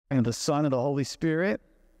and the Son and the Holy Spirit.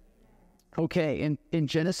 Okay, in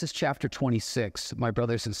Genesis chapter 26, my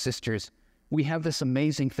brothers and sisters, we have this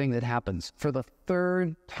amazing thing that happens. For the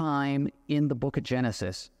third time in the book of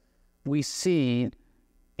Genesis, we see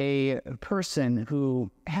a person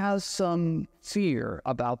who has some fear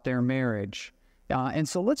about their marriage. And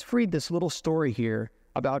so let's read this little story here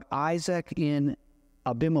about Isaac in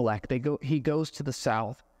Abimelech. He goes to the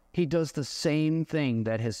south. He does the same thing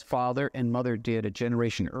that his father and mother did a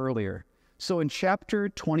generation earlier. So in chapter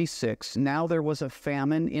 26, now there was a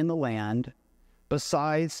famine in the land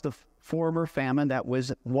besides the former famine that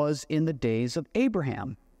was in the days of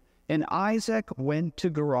Abraham. And Isaac went to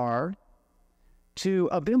Gerar, to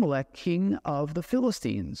Abimelech, king of the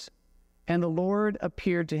Philistines. And the Lord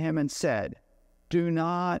appeared to him and said, "Do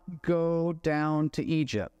not go down to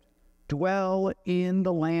Egypt. Dwell in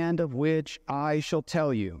the land of which I shall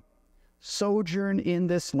tell you. Sojourn in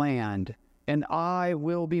this land, and I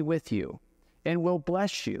will be with you, and will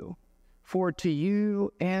bless you. For to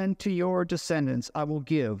you and to your descendants I will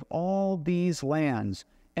give all these lands,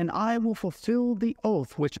 and I will fulfill the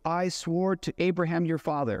oath which I swore to Abraham your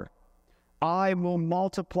father. I will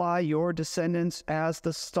multiply your descendants as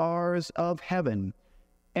the stars of heaven,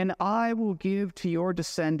 and I will give to your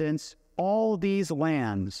descendants all these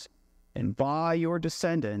lands, and by your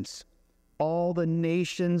descendants all the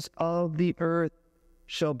nations of the earth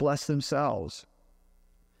shall bless themselves.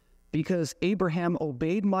 Because Abraham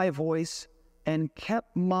obeyed my voice and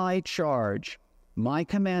kept my charge, my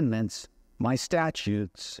commandments, my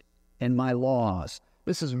statutes, and my laws."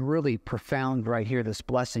 This is really profound right here, this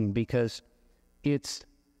blessing, because it's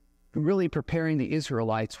really preparing the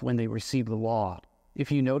Israelites when they receive the law.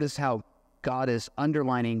 If you notice how God is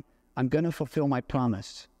underlining, I'm going to fulfill my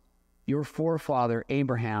promise. Your forefather,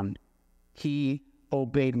 Abraham, he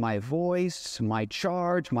obeyed my voice, my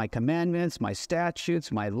charge, my commandments, my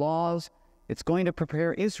statutes, my laws. It's going to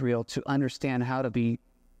prepare Israel to understand how to be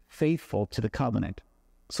faithful to the covenant.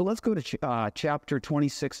 So let's go to chapter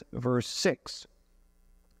 26, verse 6.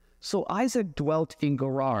 So Isaac dwelt in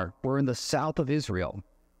Gerar. We're in the south of Israel.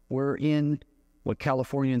 We're in what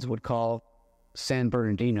Californians would call San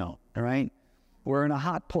Bernardino, all right? We're in a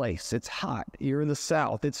hot place. It's hot. You're in the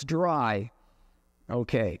south. It's dry.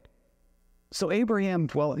 Okay. So Abraham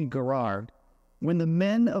dwelt in Gerar. When the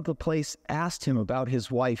men of the place asked him about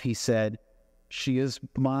his wife, he said, "She is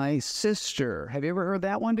my sister." Have you ever heard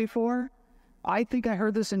that one before? I think I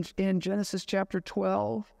heard this in Genesis chapter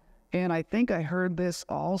 12. And I think I heard this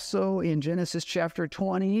also in Genesis chapter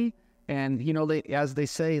 20. And, you know, as they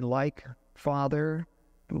say, like father,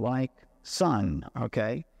 like son,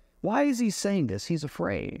 okay? Why is he saying this? He's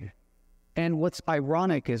afraid. And what's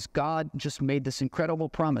ironic is God just made this incredible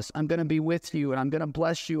promise. I'm going to be with you, and I'm going to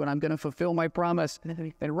bless you, and I'm going to fulfill my promise.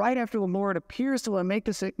 And right after the Lord appears to him,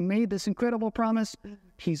 made this incredible promise,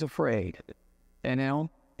 he's afraid. You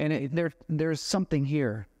know? And there's something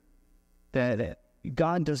here that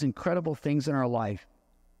God does incredible things in our life.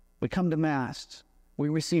 We come to Mass. We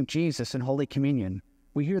receive Jesus in Holy Communion.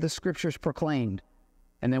 We hear the Scriptures proclaimed.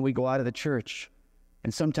 And then we go out of the church.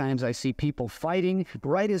 And sometimes I see people fighting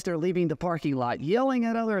right as they're leaving the parking lot, yelling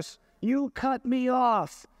at others, "You cut me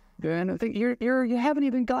off." And I think you haven't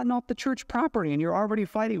even gotten off the church property and you're already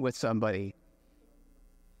fighting with somebody.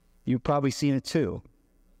 You've probably seen it too.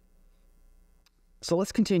 So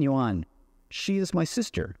let's continue on. "She is my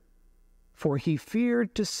sister. For he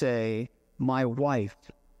feared to say, 'My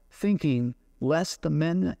wife,' thinking lest the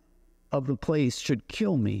men of the place should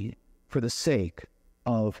kill me for the sake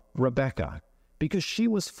of Rebekah, because she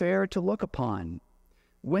was fair to look upon.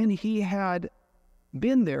 When he had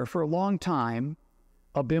been there for a long time,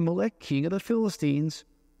 Abimelech, king of the Philistines,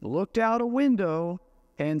 looked out a window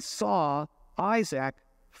and saw Isaac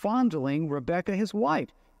fondling Rebekah his wife.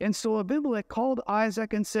 And so Abimelech called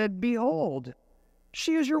Isaac and said, 'Behold,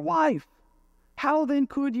 she is your wife. How then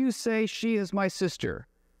could you say, she is my sister?'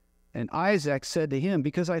 And Isaac said to him,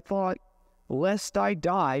 'Because I thought, lest I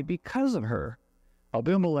die because of her.'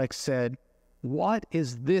 Abimelech said, 'What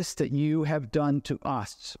is this that you have done to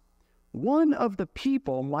us? One of the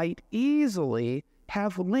people might easily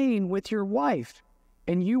have lain with your wife,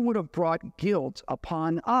 and you would have brought guilt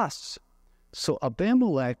upon us.' So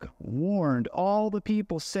Abimelech warned all the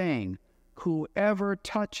people, saying, 'Whoever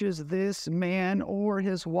touches this man or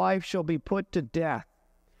his wife shall be put to death.'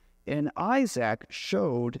 And Isaac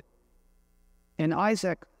sowed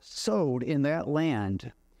in that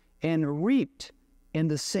land, and reaped in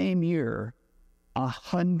the same year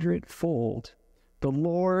 100-fold. The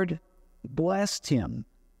Lord blessed him.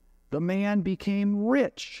 The man became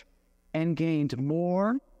rich and gained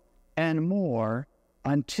more and more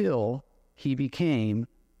until he became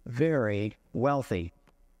very wealthy.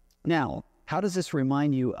 Now, how does this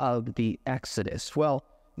remind you of the Exodus? Well,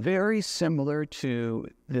 very similar to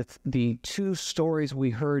the two stories we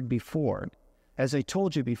heard before. As I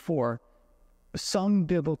told you before, some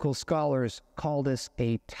biblical scholars call this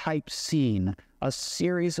a type scene, a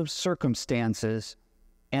series of circumstances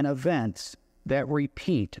and events that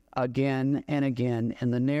repeat again and again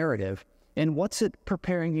in the narrative. And what's it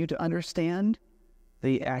preparing you to understand?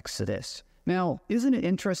 The Exodus. Now, isn't it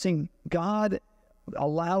interesting? God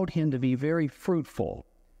allowed him to be very fruitful.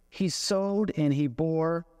 He sowed and he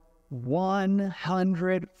bore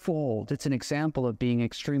 100-fold. It's an example of being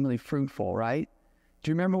extremely fruitful, right?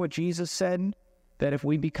 Do you remember what Jesus said? That if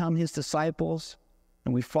we become his disciples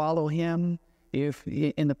and we follow him, if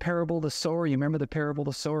in the parable of the sower, you remember the parable of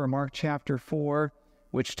the sower in Mark chapter 4,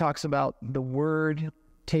 which talks about the word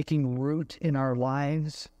taking root in our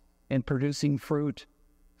lives and producing fruit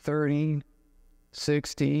 30,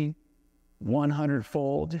 60,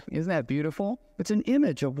 100-fold. Isn't that beautiful? It's an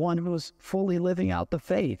image of one who is fully living out the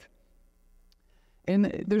faith.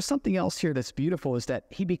 And there's something else here that's beautiful, is that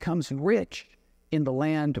he becomes rich in the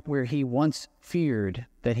land where he once feared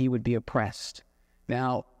that he would be oppressed.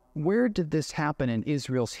 Now, where did this happen in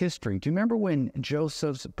Israel's history? Do you remember when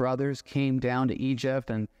Joseph's brothers came down to Egypt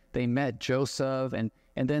and they met Joseph and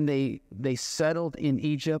then they settled in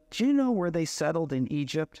Egypt? Do you know where they settled in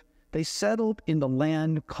Egypt? They settled in the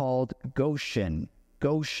land called Goshen.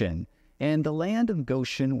 Goshen. And the land of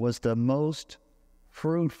Goshen was the most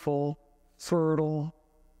fruitful, fertile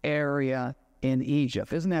area in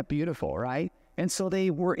Egypt. Isn't that beautiful, right? And so they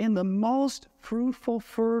were in the most fruitful,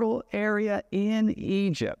 fertile area in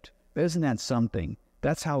Egypt. Isn't that something?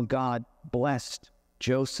 That's how God blessed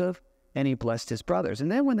Joseph, and he blessed his brothers. And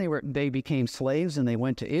then when they became slaves and they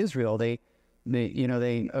went to Israel, they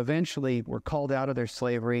eventually were called out of their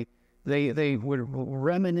slavery. They would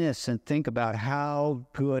reminisce and think about how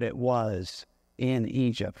good it was in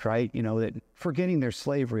Egypt, right? That forgetting their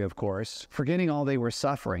slavery, of course, forgetting all they were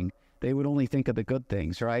suffering, they would only think of the good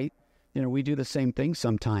things, right? We do the same thing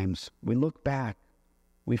sometimes. We look back,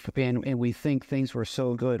 and we think things were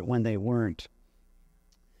so good when they weren't.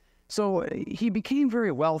 So he became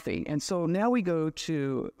very wealthy, and so now we go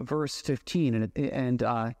to verse 15,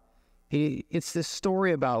 and it's this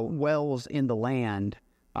story about wells in the land.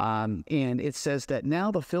 And it says that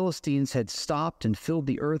now the Philistines had stopped and filled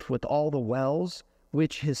the earth with all the wells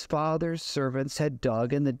which his father's servants had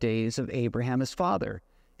dug in the days of Abraham his father.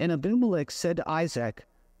 And Abimelech said to Isaac,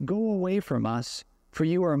 "Go away from us, for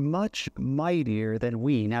you are much mightier than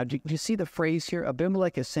we." Now, do you see the phrase here?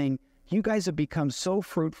 Abimelech is saying, you guys have become so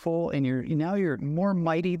fruitful, and now you're more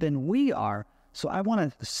mighty than we are, so I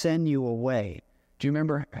want to send you away. Do you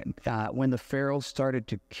remember when the Pharaoh started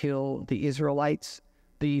to kill the Israelites?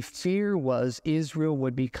 The fear was Israel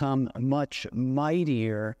would become much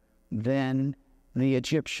mightier than the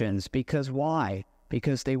Egyptians. Because why?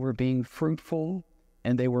 Because they were being fruitful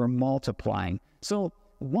and they were multiplying. So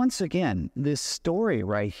once again, this story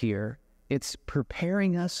right here, it's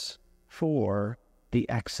preparing us for the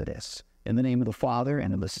Exodus. In the name of the Father,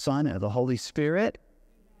 and of the Son, and of the Holy Spirit.